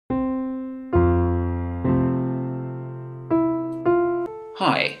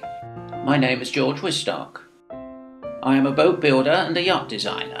Hi, my name is George Whisstock. I am a boat builder and a yacht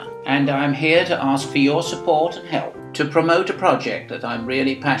designer, and I am here to ask for your support and help to promote a project that I'm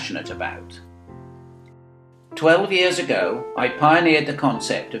really passionate about. 12 years ago, I pioneered the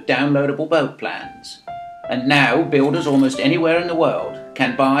concept of downloadable boat plans, and now builders almost anywhere in the world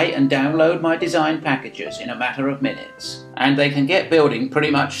can buy and download my design packages in a matter of minutes, and they can get building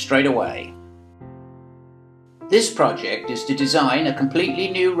pretty much straight away. This project is to design a completely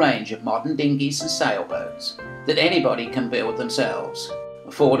new range of modern dinghies and sailboats that anybody can build themselves,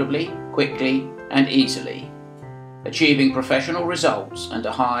 affordably, quickly and easily, achieving professional results and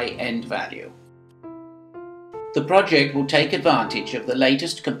a high-end value. The project will take advantage of the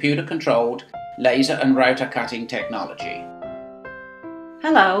latest computer-controlled laser and router cutting technology.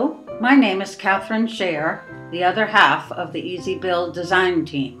 Hello, my name is Catherine Scher, the other half of the EasyBuild design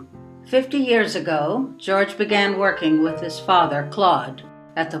team. 50 years ago, George began working with his father, Claude,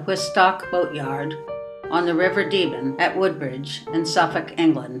 at the Whisstock boatyard on the River Deben at Woodbridge in Suffolk,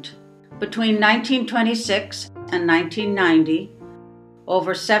 England. Between 1926 and 1990,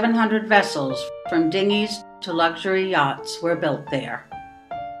 over 700 vessels, from dinghies to luxury yachts, were built there.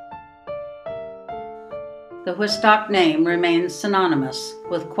 The Whisstock name remains synonymous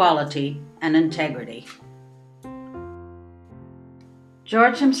with quality and integrity.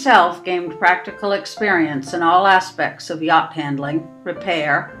 George himself gained practical experience in all aspects of yacht handling,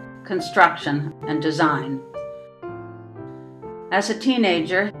 repair, construction, and design. As a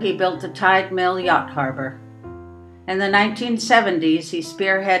teenager, he built the Tide Mill Yacht Harbor. In the 1970s, he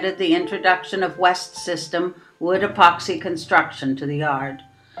spearheaded the introduction of West System wood epoxy construction to the yard,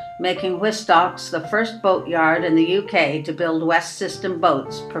 making Whisstock's the first boatyard in the UK to build West System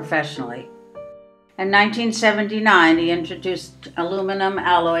boats professionally. In 1979, he introduced aluminum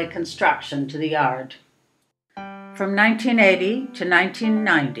alloy construction to the yard. From 1980 to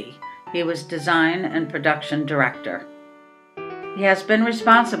 1990, he was design and production director. He has been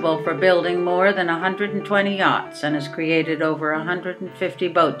responsible for building more than 120 yachts and has created over 150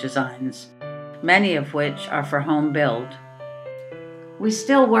 boat designs, many of which are for home build. We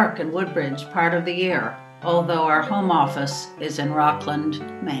still work in Woodbridge part of the year, although our home office is in Rockland,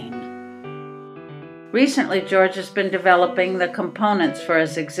 Maine. Recently, George has been developing the components for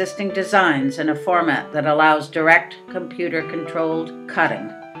his existing designs in a format that allows direct computer-controlled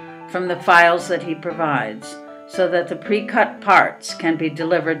cutting from the files that he provides, so that the pre-cut parts can be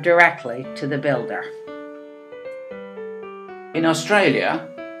delivered directly to the builder. In Australia,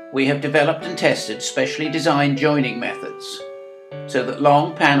 we have developed and tested specially designed joining methods so that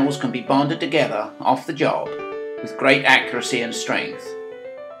long panels can be bonded together off the job with great accuracy and strength,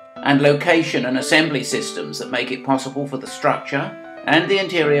 and location and assembly systems that make it possible for the structure and the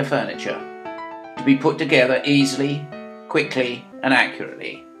interior furniture to be put together easily, quickly and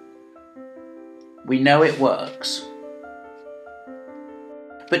accurately. We know it works.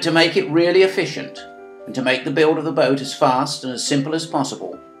 But to make it really efficient and to make the build of the boat as fast and as simple as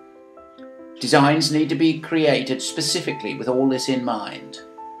possible, designs need to be created specifically with all this in mind.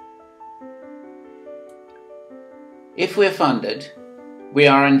 If we're funded, we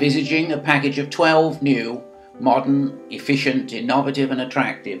are envisaging a package of 12 new, modern, efficient, innovative and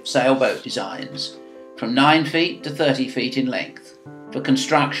attractive sailboat designs from 9 feet to 30 feet in length for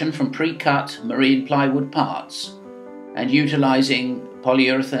construction from pre-cut marine plywood parts and utilising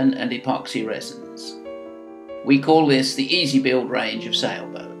polyurethane and epoxy resins. We call this the EasyBuild range of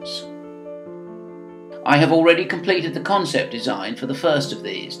sailboats. I have already completed the concept design for the first of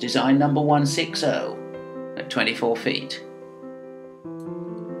these, design number 160, at 24 feet.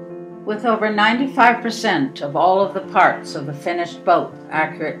 With over 95% of all of the parts of the finished boat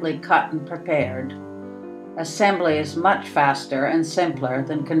accurately cut and prepared, assembly is much faster and simpler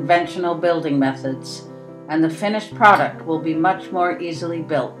than conventional building methods, and the finished product will be much more easily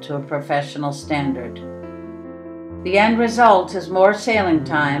built to a professional standard. The end result is more sailing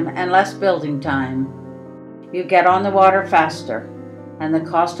time and less building time. You get on the water faster, and the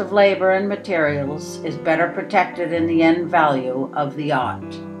cost of labor and materials is better protected in the end value of the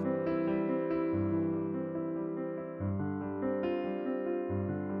yacht.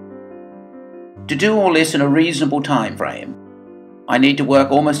 To do all this in a reasonable time frame, I need to work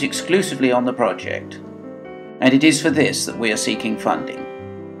almost exclusively on the project, and it is for this that we are seeking funding.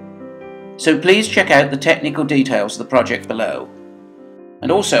 So please check out the technical details of the project below,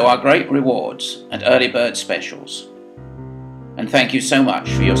 and also our great rewards and early bird specials. And thank you so much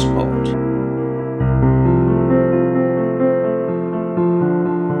for your support.